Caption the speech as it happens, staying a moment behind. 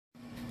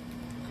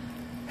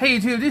Hey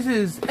YouTube, this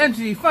is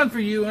MTG Fun for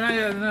You, and I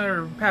got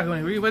another pack of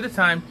review, but this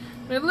time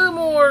a little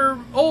more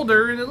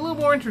older and a little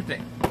more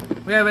interesting.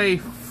 We have a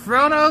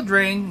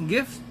eldrain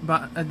gift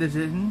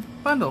edition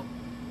bundle.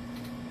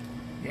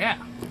 Yeah.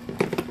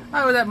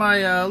 I was at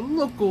my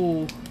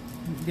local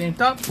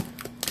GameStop,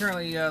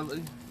 currently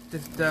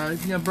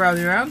just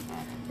browsing around,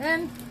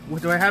 and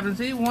what do I happen to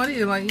see? One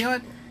is like, you know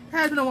what, it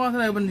has been a while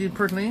since I opened these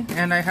personally,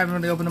 and I haven't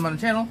really opened them on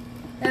the channel,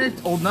 and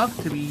it's old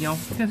enough to be,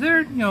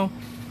 considered,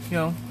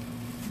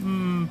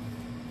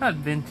 not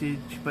vintage,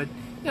 but,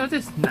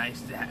 just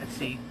nice to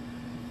see.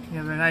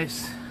 They're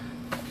nice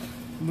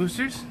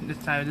boosters. This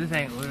time, this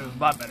angle is a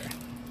lot better.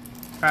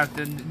 Try have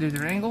to do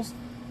different angles.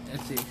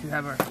 Let's see, we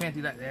have our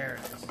fancy dice. There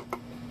it is.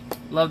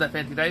 Love that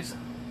fancy dice.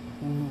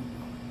 Ooh.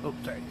 Oh,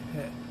 sorry.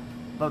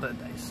 Love that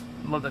dice.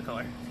 Love the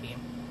color scheme.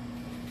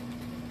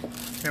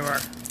 Here are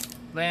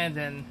lands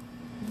and,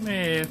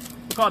 we'll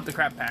call it the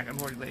crap pack,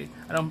 unfortunately.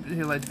 I don't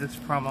really like this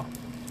promo.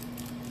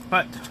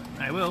 But,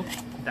 I will,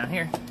 down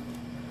here.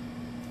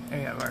 There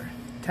we have our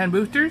 10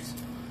 boosters.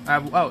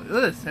 Oh,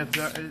 this.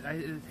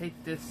 I hate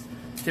this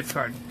tip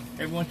card.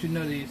 Everyone should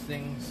know these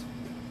things.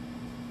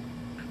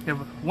 We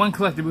have one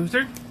collector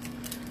booster.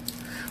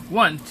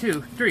 1,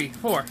 2, 3,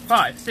 4,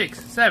 5,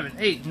 6, 7,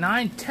 8,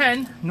 9,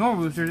 10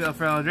 normal boosters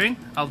for eldrain.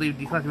 I'll leave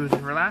the collector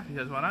boosters for last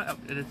because why not? Oh,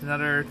 it's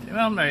another.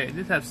 Well,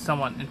 this has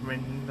somewhat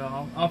information.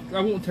 I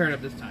won't tear it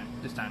up this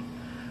time.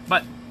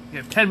 But we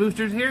have 10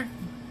 boosters here,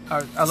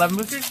 or 11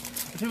 boosters.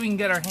 Let's see what we can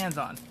get our hands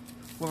on.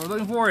 What we're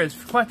looking for is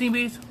Questing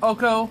Beast,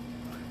 Oko,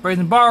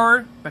 Brazen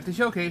Borrower, back to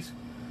Showcase,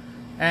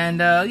 and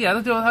yeah,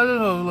 let's do it a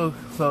little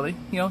slowly.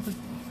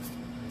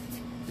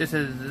 Just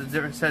as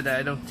Zara said that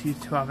I don't use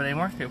too often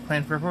anymore. Okay,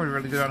 Plan for we're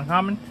really good on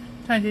common.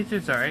 Tiny Teacher,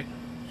 it's alright.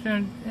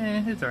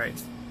 It's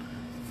alright.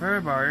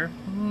 Fur Barrier,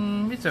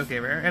 it's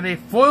okay rare. And a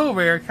foil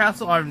rare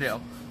Castle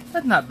Armdale.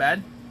 That's not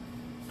bad.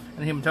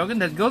 And a human token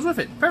that goes with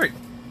it. Perfect.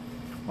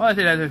 Well, I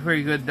think that's a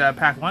pretty good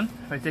pack one,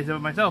 if I say so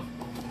myself.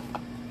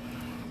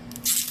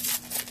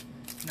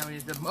 Now we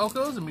need the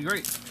Okos and be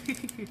great.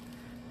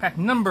 Pack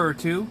number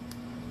 2.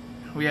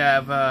 We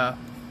have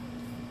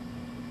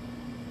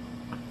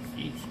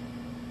jeez.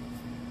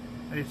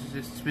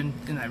 It's been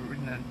in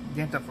the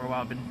GameStop for a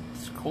while,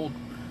 it's cold.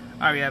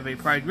 Alright, we have a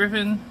Pride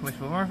Griffin,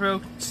 Wishful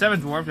Morpho,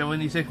 7 Dwarf, and we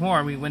need 6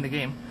 more, we win the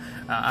game.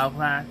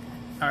 Outflank,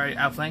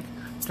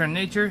 Turn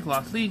Nature,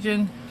 Lost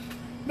Legion,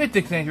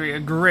 Mythic Sanctuary, a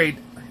great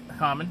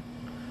common,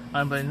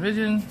 Unblinded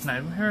Vision, Knight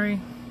of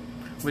Hurry,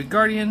 Wig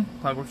Guardian,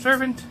 Clockwork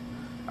Servant,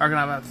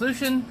 Argonaut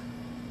Absolution,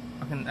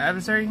 Arcan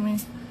Adversary,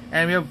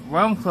 and we have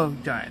Realm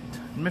Cloak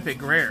Giant,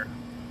 Mythic Rare,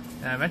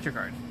 and an Adventure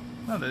card.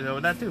 Oh, there's over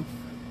that too.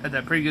 That's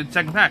a pretty good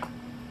second pack.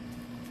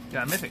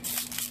 Got a Mythic.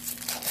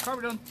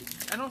 Card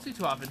I don't see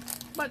too often,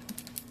 but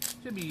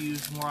should be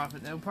used more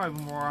often. It'll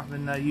probably more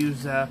often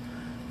use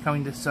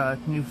coming this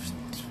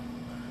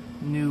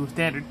new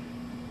standard.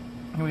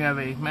 Here we have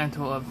a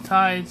Mantle of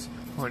Tides,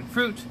 Horde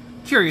Fruit,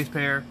 Curious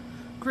Pair,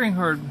 Green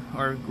Horde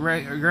or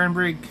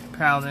Granbrig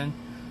Paladin,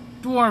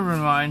 Dwarven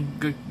Mine,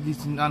 good,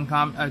 decent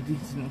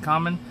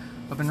common,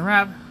 Weapon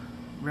Wrap,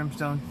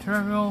 Brimstone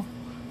Terminal,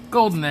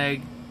 Golden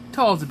Egg,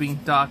 Tall as a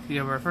Beanstalk. You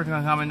have our first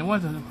uncommon, and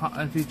one's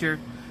a feature,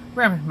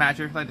 Rampant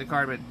Matcher, like the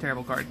card, but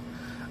terrible card.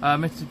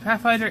 Mystic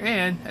Pathfinder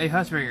and a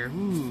Huskbringer,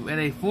 ooh, and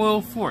a Foil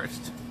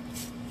Forest.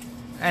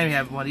 And we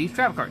have one of these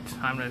trap cards.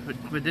 I'm going to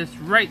put this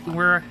right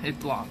where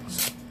it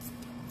belongs,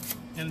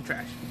 in the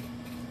trash.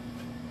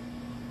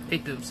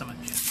 Hate those so much.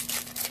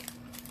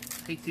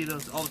 Hate to see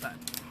those all the time.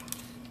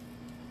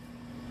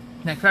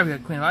 Next up, we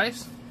got Queen of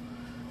Ice,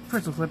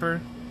 Crystal Flipper,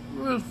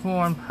 Rose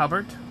Form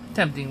Halbert,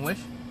 Tempting Wish,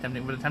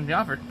 tempting with a tempting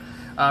offer.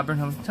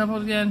 Brimstone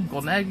Temple again,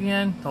 Golden Egg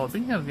again, Tall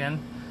Beacon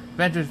again,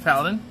 Venturous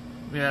Paladin.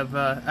 We have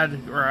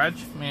Added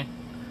Garage.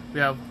 We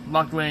have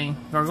Lockwing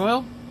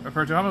Gargoyle,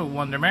 referred to with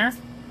Wonder Mare,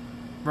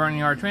 Burning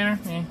Yard Trainer,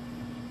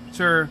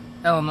 Sir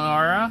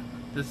Eleonora,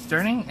 the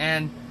Sterning,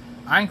 and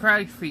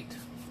Ironcrag Feet.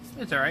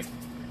 It's alright.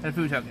 And a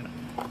food token.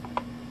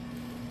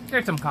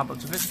 There's some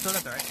combos with it, so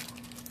that's alright.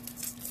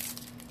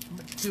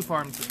 Too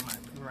far into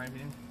my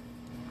opinion.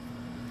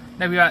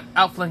 Now we got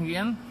Outflank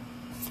again.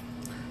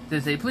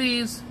 Did Say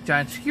Please,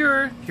 Giant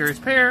Skewer, Curious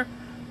Pair,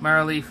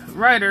 Marrowleaf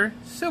Rider,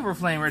 Silver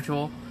Flame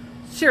Ritual,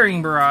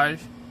 Searing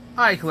Barrage,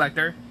 Eye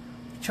Collector,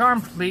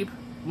 Charmed Sleep,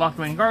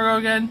 Lockwing Gargoyle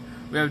again.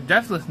 We have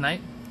Deathless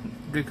Knight,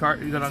 good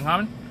card, good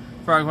uncommon.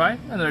 Frogpie,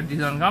 another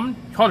decent uncommon.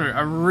 Cauldron,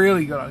 a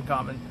really good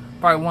uncommon.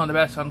 Probably one of the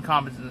best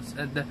uncommons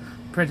in this,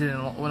 printed in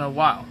a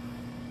while.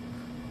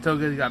 So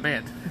good he got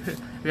banned.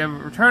 We have a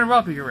Return of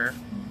Wellpeaker rare.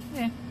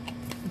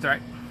 It's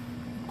alright.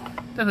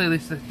 Definitely at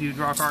least you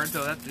draw a card,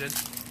 so that's good.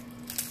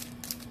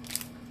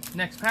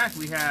 Next pack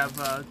we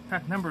have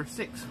pack number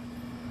 6.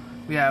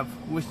 We have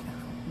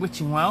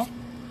Witching Well,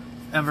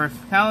 Ever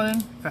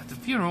Paladin, Festive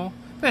Funeral,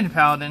 Bandit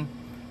Paladin,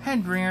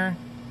 Headbringer,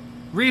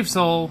 Reeve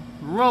Soul,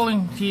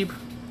 Rolling Keep,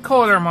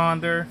 Cold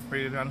Armonder,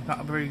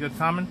 very good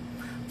common.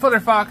 Footer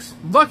Fox,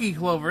 Lucky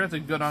Clover, that's a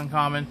good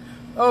uncommon.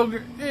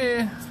 Ogre,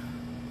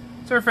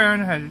 Sir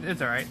Farron,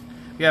 it's alright.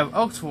 We have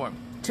Oak Swarm,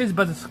 'Tis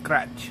But a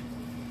Scratch.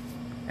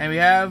 And we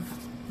have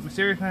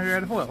Mysterious Knight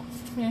out of foil.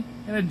 Yeah,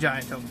 and a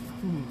giant token.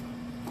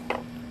 Ooh.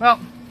 Well,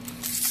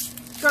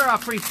 start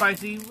off pretty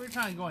spicy. We're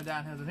kind of going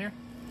downhill in here,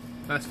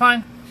 but that's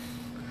fine.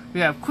 We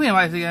have Queen of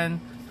Ice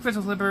again,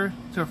 Crystal Slipper,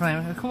 Silver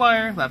Flame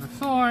Acquire, Lapis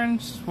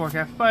Thorns,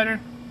 Forecast Spider,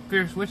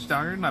 Fierce Witch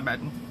Stalker, not bad,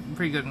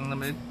 pretty good and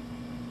limited.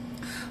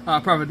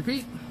 Prophet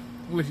Defeat,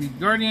 Wishy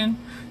Guardian,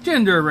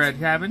 Gender Red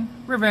Cabin,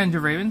 Revenge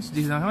of Ravens,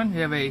 decent one. We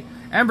have a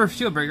Ember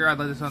Shieldbreaker, I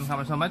love this one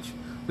common so much.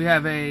 We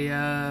have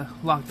a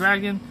Locked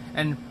Dragon,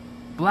 and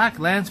Black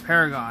Lance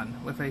Paragon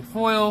with a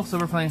foil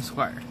Silver Flame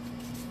Squire.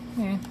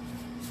 Yeah.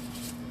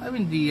 I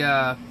mean,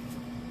 the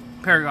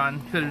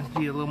Paragon could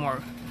be a little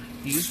more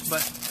used,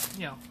 but,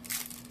 you know,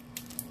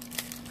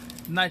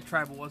 Night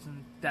Tribal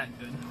wasn't that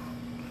good.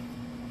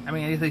 I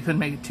mean, I guess they couldn't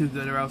make it too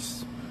good, or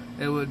else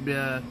it would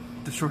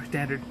destroy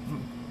standard.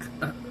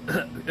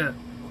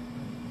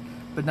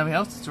 But nothing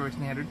else destroys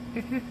standard.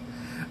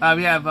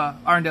 We have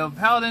Arndale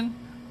Paladin,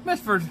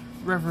 Mistford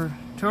River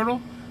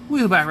Turtle,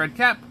 Wheelback Red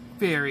Cap,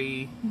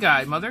 Fairy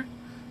Guide Mother,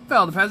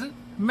 Fell the Peasant,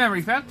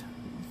 Memory Theft,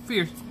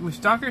 Fierce Witch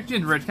Stalker,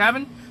 Ginger Red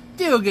Cabin,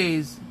 Deal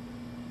Gaze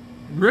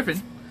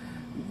Griffin,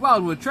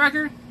 Wildwood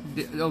Tracker,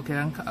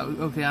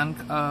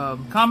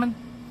 common,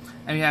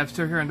 and we have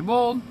Stir and the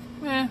Bold,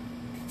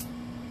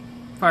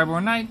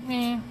 Fireborn Knight,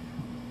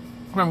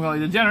 Grumgully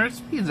the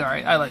Generous, he's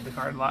alright, I like the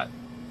card a lot.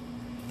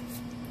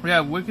 We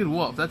have Wicked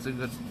Wolf, that's a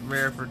good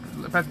rare for,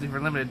 effectively for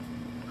limited,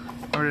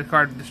 or the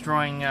card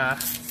destroying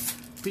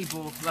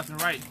people left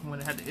and right when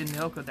it had in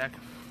the Oko deck.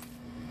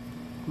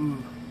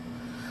 Ooh.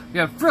 We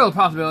have Thrill of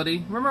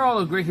Possibility. Remember all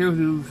those great heroes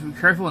who were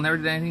careful and never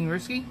did anything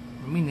risky?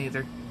 Me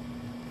neither.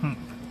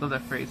 Love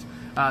that phrase.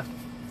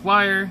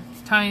 Flyer,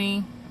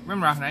 Tiny,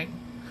 Rimrock Knight,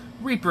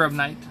 Reaper of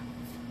Night,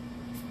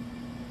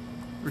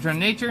 Return to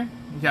Nature,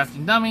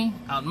 Jousting Dummy,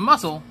 Out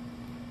Muscle,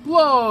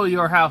 Blow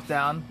Your House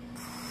Down,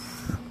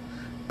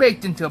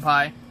 Baked into a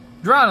Pie,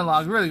 Drawn and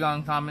Log, really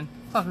gone common,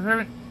 Fluffy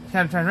Servant,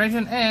 Counter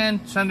Transformation,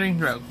 and Sundering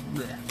Rogue.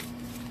 Blech.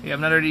 We have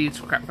another of these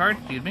crap cards,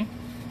 excuse me.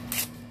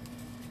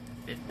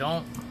 I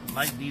don't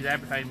like these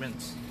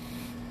advertisements.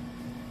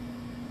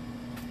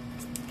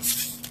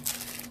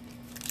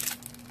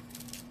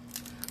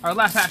 Our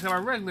last pack of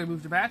our regular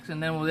booster packs,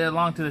 and then we'll get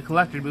along to the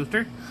collector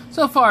booster.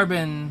 So far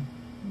been,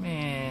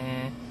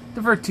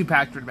 the first two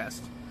packs were the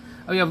best.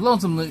 We have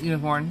Lonesome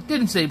Unicorn,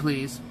 Didn't Say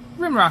Please,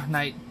 Rimrock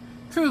Knight,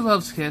 True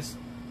Love's Kiss,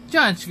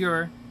 Giant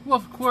Skewer,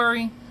 Wolf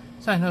Quarry,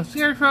 Signhost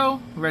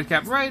Scarecrow,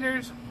 Redcap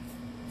Raiders,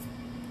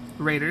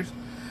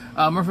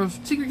 Murphy's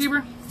Secret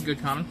Keeper,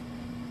 good common.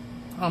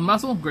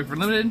 Muscle, great for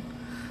limited.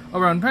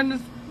 Overrun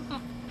Apprentice,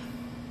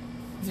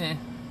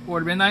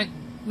 Order Midnight,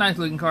 nice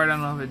looking card, I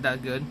don't know if it's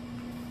that good.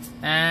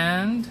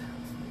 And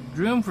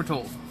Droom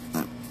Foretold.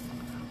 Well,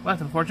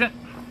 that's unfortunate.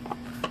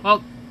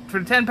 Well, for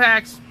the 10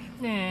 packs,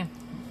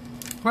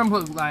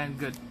 Wormwood Lion,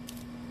 good.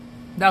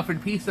 Now for the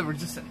Piece of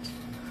Resistance,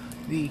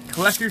 the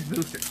Collector's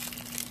Booster.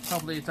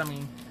 Hopefully it's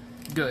something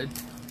good,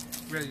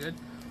 really good.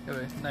 We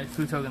have a nice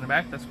food token in the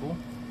back, that's cool.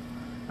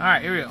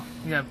 Alright, here we go.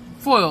 We have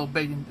Foil,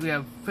 Bacon, we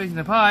have Bacon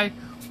the Pie,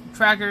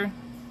 Tracker,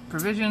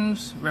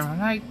 Provisions, Reverend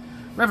Knight,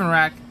 Reverend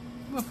Rack,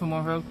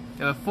 Morpho.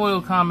 We have a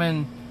Foil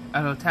Common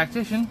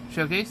Tactician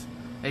Showcase,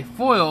 a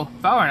Foil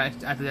Power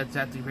Knight. I think that's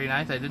actually pretty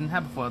nice. I didn't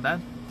have a foil of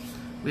that.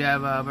 We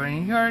have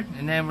Burning Yard,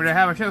 and then we're going to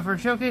have our show for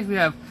showcase. We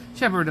have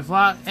Shepherd the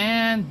Flock,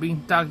 and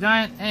Beanstalk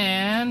Giant,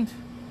 and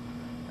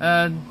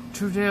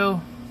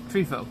Truetail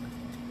Treefolk.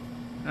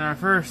 And our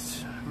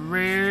first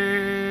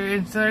rare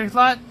ancillary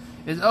slot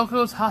is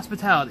Oko's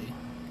Hospitality.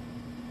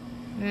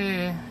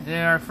 And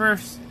our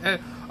first,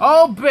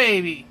 oh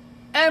baby,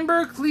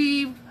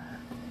 Embercleave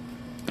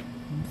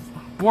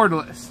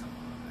Borderless,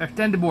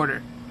 Extended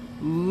Border.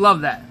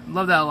 Love that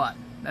a lot.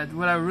 That's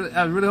what I was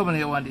really hoping to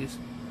get one of these.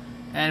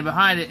 And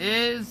behind it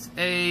is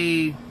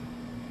a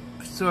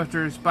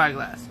Sorcerer's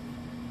Spyglass.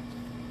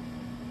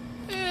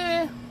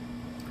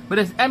 But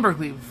it's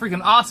Embercleave,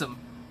 freaking awesome.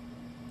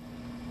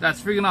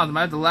 That's freaking awesome.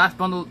 I have the last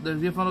bundle, the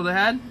gift bundle they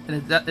had,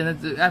 and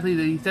it's actually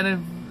the extended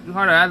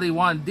card I actually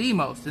wanted the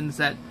most in the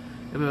set.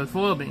 If it was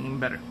foil, it'd be even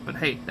better. But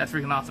hey, that's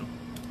freaking awesome.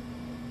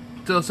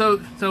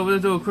 So we'll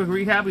do a quick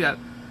recap. We got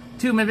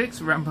 2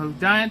 Mythics, Rampo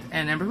Giant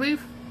and Embercleave.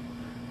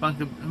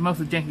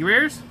 Mostly janky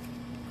rares.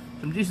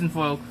 Some decent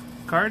foil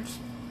cards.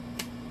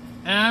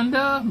 And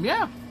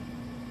yeah,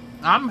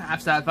 I'm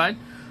half satisfied.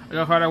 I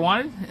got a card I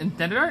wanted,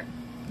 intended art.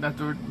 That's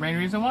the main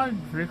reason I wanted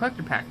for the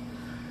collector pack.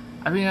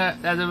 I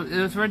think that's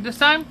it for this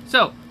time.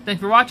 So, thanks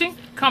for watching.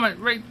 Comment,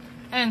 rate,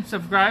 and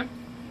subscribe.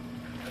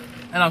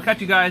 And I'll catch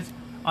you guys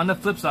on the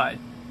flip side.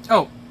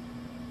 Oh,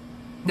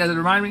 yeah, that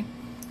remind me.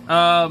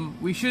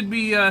 We should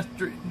be,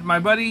 my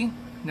buddy,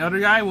 the other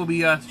guy, will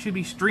be, should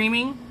be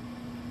streaming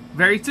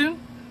very soon.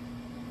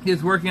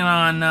 He's working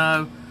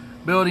on,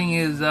 building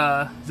his,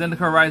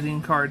 Zendikar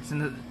Rising cards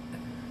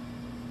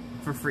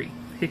for free.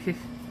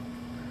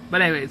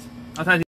 But anyways, I'll talk to you.